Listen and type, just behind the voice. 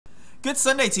Good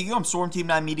Sunday to you. I'm Storm Team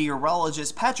 9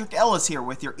 Meteorologist Patrick Ellis here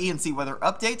with your ENC Weather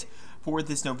Update for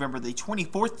this November the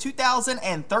 24th,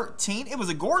 2013. It was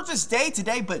a gorgeous day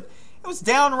today, but it was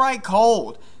downright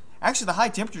cold. Actually, the high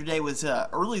temperature today was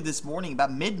early this morning,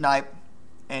 about midnight,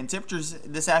 and temperatures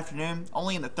this afternoon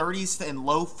only in the 30s and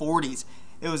low 40s.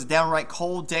 It was a downright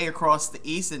cold day across the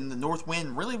east, and the north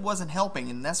wind really wasn't helping,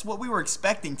 and that's what we were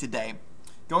expecting today.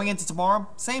 Going into tomorrow,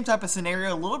 same type of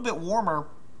scenario, a little bit warmer.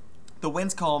 The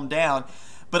winds calm down,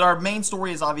 but our main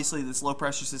story is obviously this low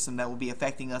pressure system that will be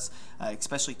affecting us,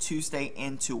 especially Tuesday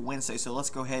into Wednesday. So let's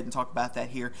go ahead and talk about that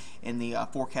here in the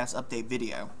forecast update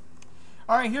video.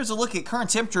 Alright, here's a look at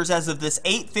current temperatures as of this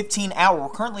 8:15 hour. We're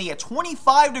currently at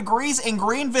 25 degrees in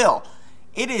Greenville.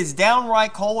 It is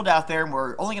downright cold out there, and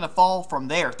we're only going to fall from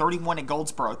there. 31 at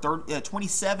Goldsboro,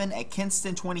 27 at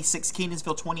Kinston, 26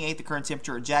 Kenansville, 28 the current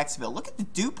temperature at Jacksonville. Look at the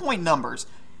dew point numbers.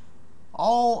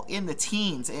 All in the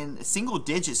teens and single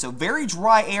digits, so very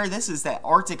dry air. This is that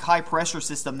Arctic high pressure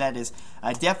system that is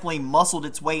definitely muscled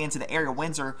its way into the area.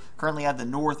 Winds are currently out of the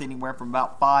north anywhere from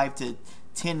about 5 to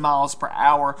 10 miles per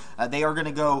hour. They are going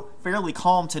to go fairly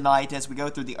calm tonight as we go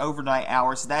through the overnight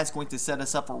hours. So that's going to set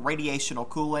us up for radiational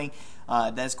cooling.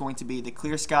 That's going to be the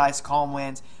clear skies, calm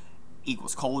winds,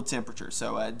 equals cold temperatures.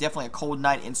 So definitely a cold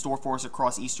night in store for us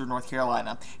across eastern North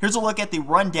Carolina. Here's a look at the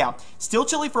rundown. Still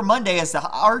chilly for Monday as the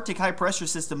Arctic high pressure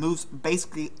system moves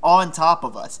basically on top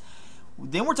of us.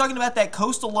 Then we're talking about that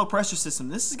coastal low pressure system.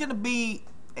 This is going to be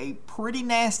a pretty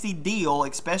nasty deal,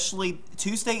 especially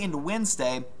Tuesday into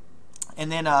Wednesday.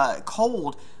 And then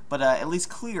cold, but at least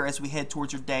clear as we head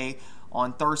towards your day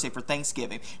on Thursday for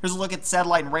Thanksgiving. Here's a look at the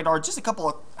satellite and radar. Just a couple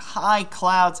of high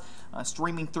clouds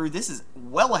streaming through. This is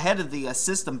well ahead of the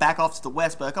system back off to the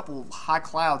west, but a couple of high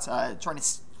clouds trying to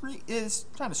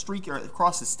streak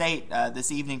across the state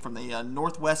this evening from the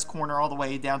northwest corner all the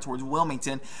way down towards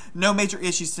Wilmington. No major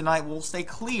issues tonight. We'll stay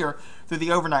clear through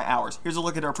the overnight hours. Here's a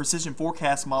look at our precision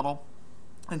forecast model.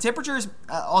 And temperatures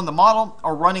on the model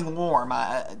are running warm.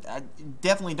 I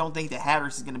definitely don't think that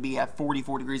Hatteras is going to be at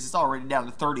 44 degrees. It's already down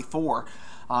to 34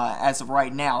 as of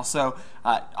right now. So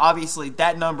obviously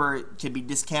that number can be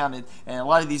discounted, and a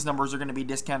lot of these numbers are going to be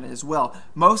discounted as well.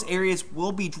 Most areas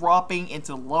will be dropping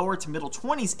into lower to middle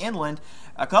 20s inland.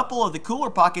 A couple of the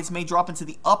cooler pockets may drop into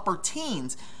the upper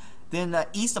teens. Then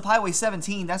east of Highway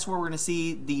 17, that's where we're going to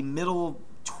see the middle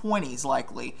 20s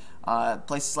likely.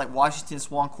 Places like Washington,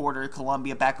 Swan Quarter,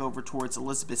 Columbia, back over towards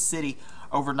Elizabeth City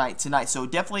overnight tonight. So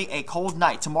definitely a cold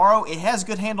night. Tomorrow it has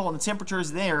good handle on the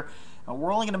temperatures there.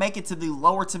 We're only going to make it to the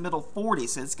lower to middle 40s.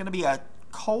 So it's going to be a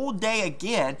cold day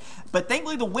again, but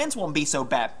thankfully the winds won't be so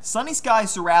bad. Sunny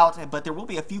skies throughout, but there will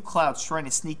be a few clouds trying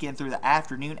to sneak in through the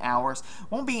afternoon hours.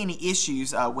 Won't be any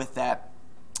issues with that.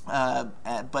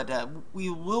 But we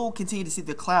will continue to see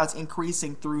the clouds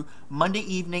increasing through Monday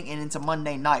evening and into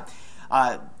Monday night.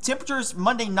 Temperatures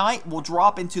Monday night will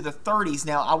drop into the 30s.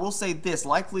 Now, I will say this,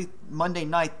 likely Monday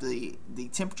night the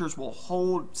temperatures will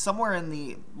hold somewhere in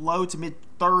the low to mid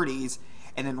 30s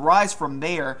and then rise from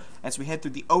there as we head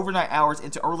through the overnight hours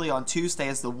into early on Tuesday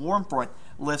as the warm front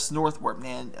lifts northward.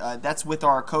 And that's with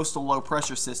our coastal low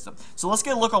pressure system. So let's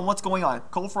get a look on what's going on.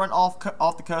 Cold front off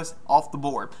the coast, off the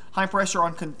board. High pressure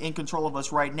in control of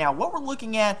us right now. What we're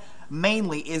looking at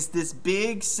mainly is this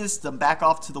big system back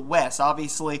off to the west.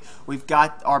 Obviously, we've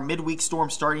got our midweek storm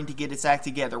starting to get its act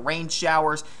together. Rain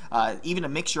showers, even a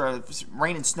mixture of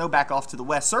rain and snow back off to the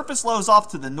west. Surface lows off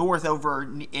to the north over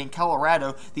in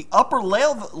Colorado. The upper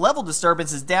level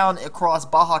disturbance is down across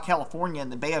Baja California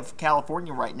and the Bay of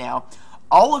California right now.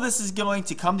 All of this is going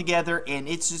to come together, and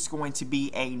it's just going to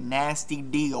be a nasty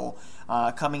deal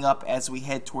coming up as we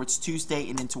head towards Tuesday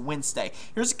and into Wednesday.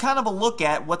 Here's kind of a look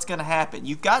at what's going to happen.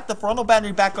 You've got the frontal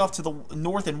boundary back off to the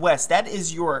north and west. That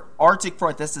is your Arctic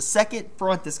front. That's the second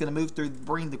front that's going to move through,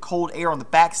 bring the cold air on the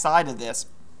back side of this.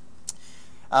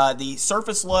 The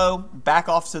surface low back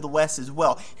off to the west as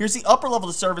well. Here's the upper level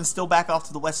disturbance still back off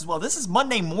to the west as well. This is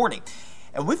Monday morning,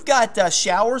 and we've got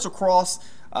showers across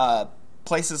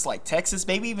places like Texas,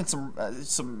 maybe even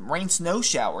some rain snow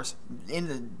showers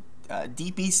in the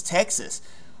deep east Texas,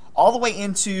 all the way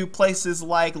into places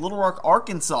like Little Rock,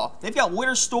 Arkansas. They've got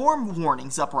winter storm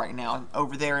warnings up right now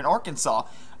over there in Arkansas.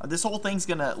 This whole thing's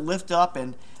going to lift up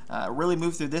and really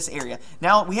move through this area.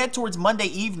 Now we head towards Monday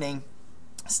evening.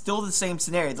 Still the same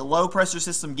scenario, the low pressure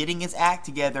system getting its act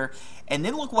together, and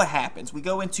then look what happens. We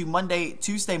go into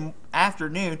Tuesday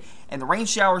afternoon, and the rain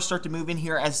showers start to move in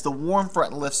here as the warm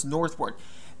front lifts northward.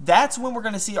 That's when we're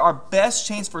going to see our best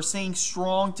chance for seeing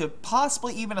strong to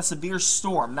possibly even a severe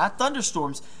storm. Not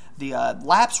thunderstorms, The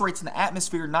lapse rates in the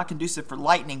atmosphere are not conducive for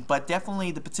lightning, but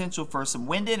definitely the potential for some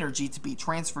wind energy to be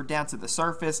transferred down to the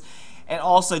surface, and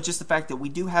also just the fact that we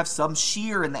do have some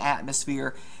shear in the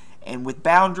atmosphere. And with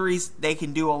boundaries, they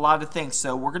can do a lot of things.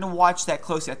 So we're going to watch that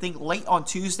closely. I think late on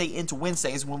Tuesday into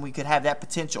Wednesday is when we could have that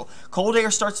potential. Cold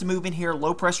air starts to move in here.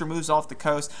 Low pressure moves off the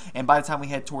coast. And by the time we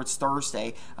head towards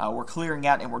Thursday, we're clearing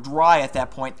out and we're dry at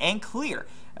that point and clear.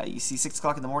 You see 6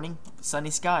 o'clock in the morning, sunny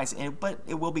skies, but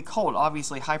it will be cold.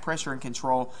 Obviously, high pressure in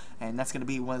control, and that's going to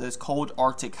be one of those cold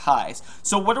Arctic highs.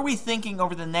 So what are we thinking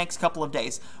over the next couple of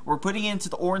days? We're putting into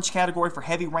the orange category for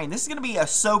heavy rain. This is going to be a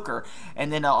soaker,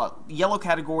 and then a yellow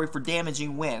category for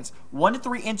damaging winds. 1 to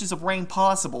 3 inches of rain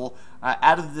possible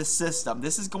out of this system.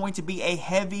 This is going to be a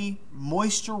heavy,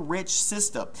 moisture-rich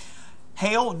system.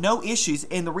 Hail, no issues,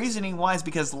 and the reasoning why is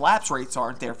because lapse rates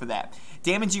aren't there for that.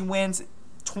 Damaging winds,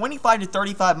 25 to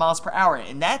 35 miles per hour,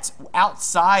 and that's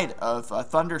outside of a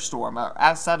thunderstorm, or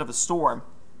outside of a storm.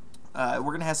 We're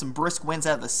going to have some brisk winds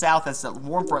out of the south as that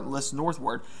warm front lifts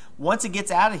northward. Once it gets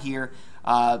out of here,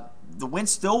 the wind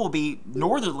still will be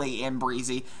northerly and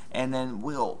breezy, and then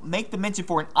we'll make the mention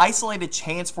for an isolated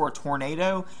chance for a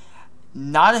tornado.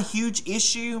 Not a huge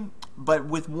issue, but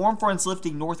with warm fronts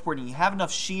lifting northward and you have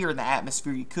enough shear in the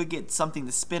atmosphere, you could get something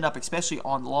to spin up, especially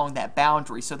along that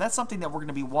boundary. So that's something that we're going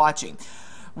to be watching.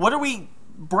 What are we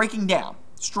breaking down?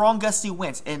 Strong gusty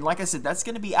winds, and like I said, that's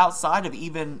going to be outside of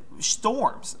even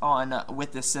storms on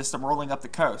with this system rolling up the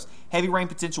coast. Heavy rain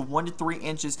potential 1 to 3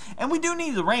 inches, and we do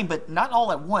need the rain, but not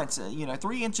all at once.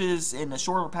 3 inches in a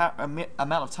short amount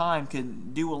of time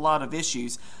can do a lot of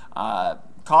issues,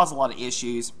 cause a lot of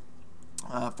issues.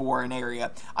 For an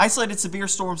area. Isolated severe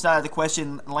storms out of the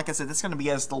question. Like I said, that's going to be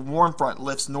as the warm front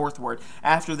lifts northward.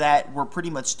 After that, we're pretty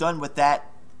much done with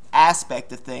that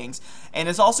aspect of things. And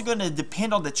it's also going to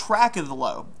depend on the track of the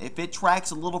low. If it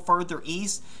tracks a little further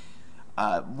east,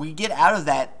 we get out of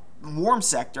that warm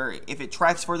sector. If it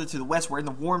tracks further to the west, we're in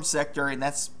the warm sector, and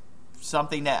that's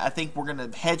something that I think we're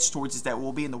going to hedge towards, is that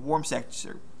we'll be in the warm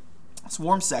sector. It's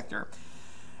warm sector.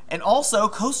 And also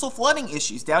coastal flooding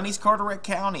issues down East Carteret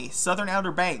County, southern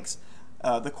Outer Banks,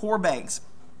 the core banks.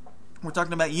 We're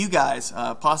talking about you guys,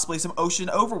 possibly some ocean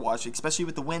overwash, especially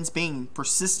with the winds being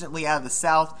persistently out of the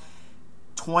south,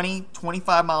 20,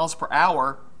 25 miles per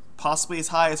hour, possibly as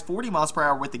high as 40 miles per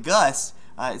hour with the gusts.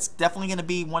 It's definitely going to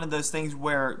be one of those things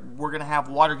where we're going to have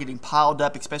water getting piled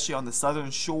up, especially on the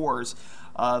southern shores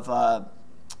of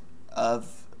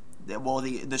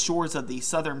the shores of the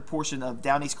southern portion of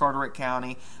down East Carteret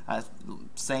County,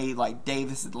 say like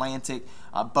Davis, Atlantic,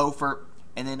 Beaufort,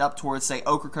 and then up towards, say,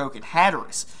 Ocracoke and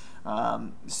Hatteras,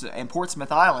 and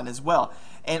Portsmouth Island as well.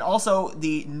 And also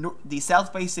the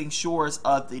south-facing shores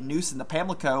of the Neuse and the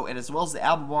Pamlico, and as well as the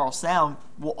Albemarle Sound,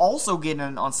 will also get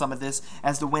in on some of this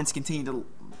as the winds continue to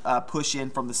push in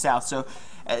from the south. So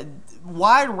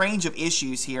wide range of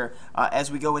issues here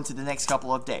as we go into the next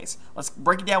couple of days. Let's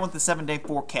break it down with the 7-day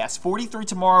forecast. 43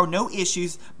 tomorrow, no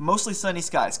issues, mostly sunny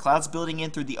skies. Clouds building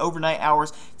in through the overnight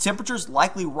hours. Temperatures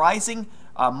likely rising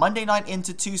Monday night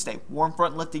into Tuesday. Warm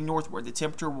front lifting northward. The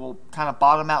temperature will kind of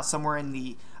bottom out somewhere in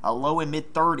the low and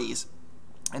mid 30s.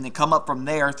 And then come up from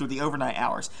there through the overnight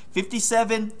hours.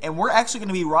 57, and we're actually going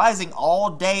to be rising all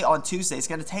day on Tuesday. It's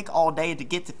going to take all day to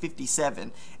get to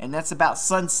 57, and that's about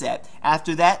sunset.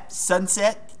 After that,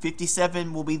 sunset,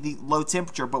 57 will be the low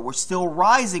temperature, but we're still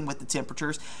rising with the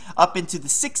temperatures up into the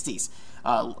 60s.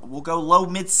 We'll go low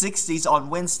mid 60s on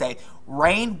Wednesday.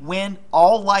 Rain, wind,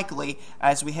 all likely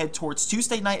as we head towards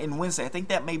Tuesday night and Wednesday. I think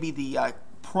that may be the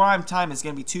prime time is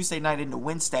going to be Tuesday night into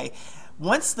Wednesday.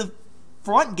 Once the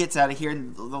front gets out of here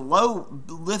and the low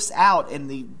lifts out and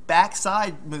the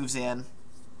backside moves in,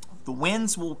 the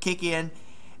winds will kick in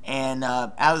and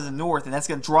out of the north, and that's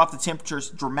going to drop the temperatures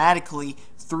dramatically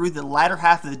through the latter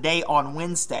half of the day on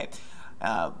Wednesday.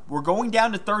 We're going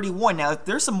down to 31. Now, if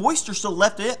there's some moisture still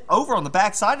left over on the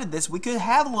backside of this, we could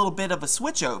have a little bit of a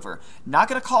switch over. Not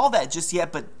going to call that just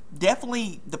yet, but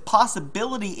definitely the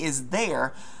possibility is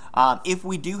there. If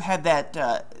we do have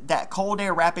that cold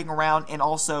air wrapping around and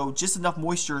also just enough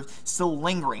moisture still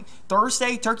lingering.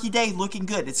 Thursday, Turkey Day, looking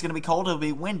good. It's going to be cold. It'll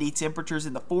be windy. Temperatures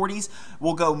in the 40s.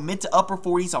 We'll go mid to upper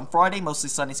 40s on Friday. Mostly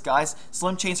sunny skies.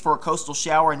 Slim chance for a coastal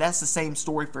shower, and that's the same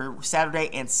story for Saturday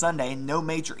and Sunday. No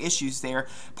major issues there.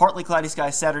 Partly cloudy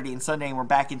skies Saturday and Sunday, and we're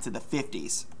back into the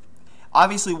 50s.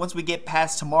 Obviously, once we get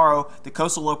past tomorrow, the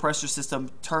coastal low pressure system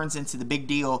turns into the big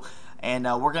deal, and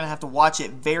we're going to have to watch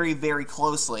it very, very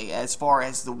closely as far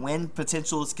as the wind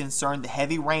potential is concerned, the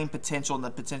heavy rain potential, and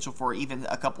the potential for even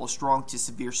a couple of strong to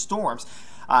severe storms.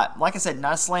 Like I said,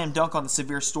 not a slam dunk on the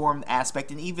severe storm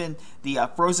aspect, and even the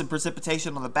frozen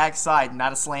precipitation on the backside,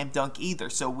 not a slam dunk either.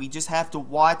 So we just have to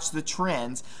watch the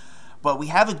trends, but we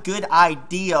have a good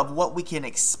idea of what we can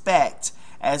expect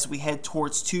as we head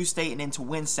towards Tuesday and into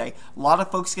Wednesday. A lot of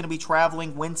folks going to be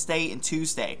traveling Wednesday and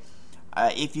Tuesday.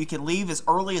 If you can leave as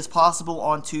early as possible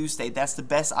on Tuesday, that's the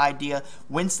best idea.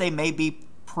 Wednesday may be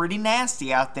pretty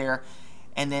nasty out there,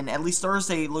 and then at least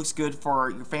Thursday looks good for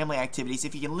your family activities.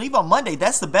 If you can leave on Monday,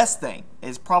 that's the best thing,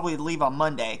 is probably to leave on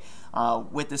Monday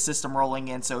with the system rolling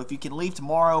in. So if you can leave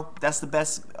tomorrow, that's the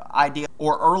best idea,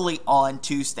 or early on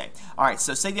Tuesday. All right,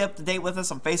 so stay up to date with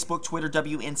us on Facebook, Twitter,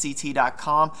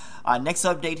 WNCT.com. Next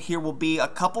update here will be a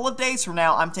couple of days from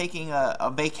now. I'm taking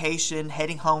a vacation,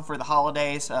 heading home for the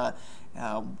holidays.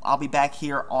 I'll be back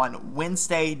here on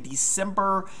Wednesday,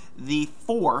 December the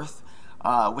 4th.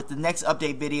 With the next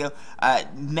update video.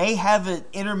 May have an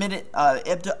intermittent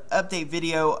update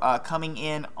video coming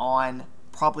in on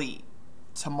probably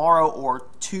tomorrow or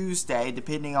Tuesday,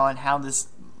 depending on how this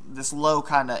low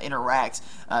kind of interacts.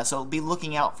 So be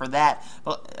looking out for that.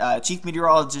 Chief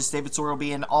Meteorologist David Sawyer will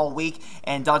be in all week,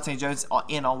 and Dante Jones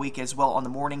in all week as well on the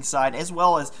morning side, as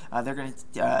well as they're going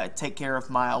to take care of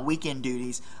my weekend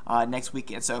duties next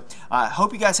weekend. So I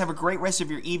hope you guys have a great rest of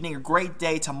your evening, a great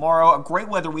day tomorrow, a great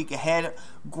weather week ahead,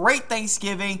 great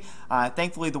Thanksgiving.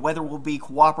 Thankfully, the weather will be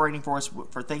cooperating for us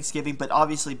for Thanksgiving, but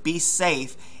obviously be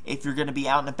safe if you're going to be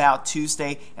out and about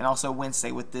Tuesday and also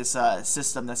Wednesday with this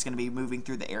system that's going to be moving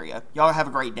through the area. Y'all have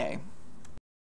a great day.